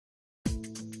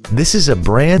This is a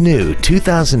brand new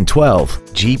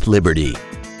 2012 Jeep Liberty.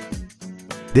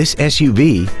 This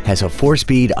SUV has a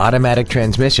 4-speed automatic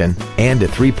transmission and a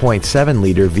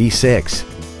 3.7-liter V6.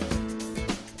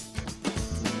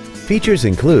 Features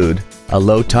include a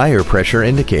low tire pressure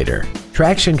indicator,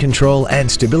 traction control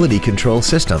and stability control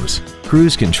systems,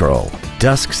 cruise control,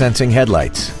 dusk sensing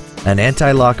headlights, an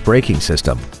anti-lock braking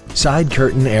system, side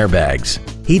curtain airbags,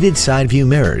 heated side view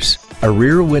mirrors, a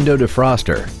rear window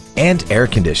defroster, and air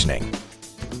conditioning.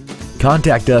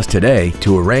 Contact us today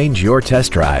to arrange your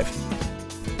test drive.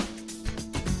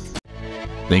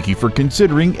 Thank you for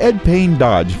considering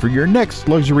EdPayneDodge for your next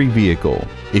luxury vehicle.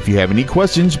 If you have any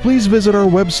questions, please visit our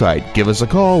website, give us a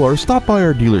call, or stop by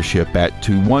our dealership at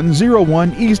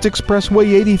 2101 East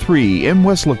Expressway 83 in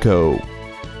Weslaco.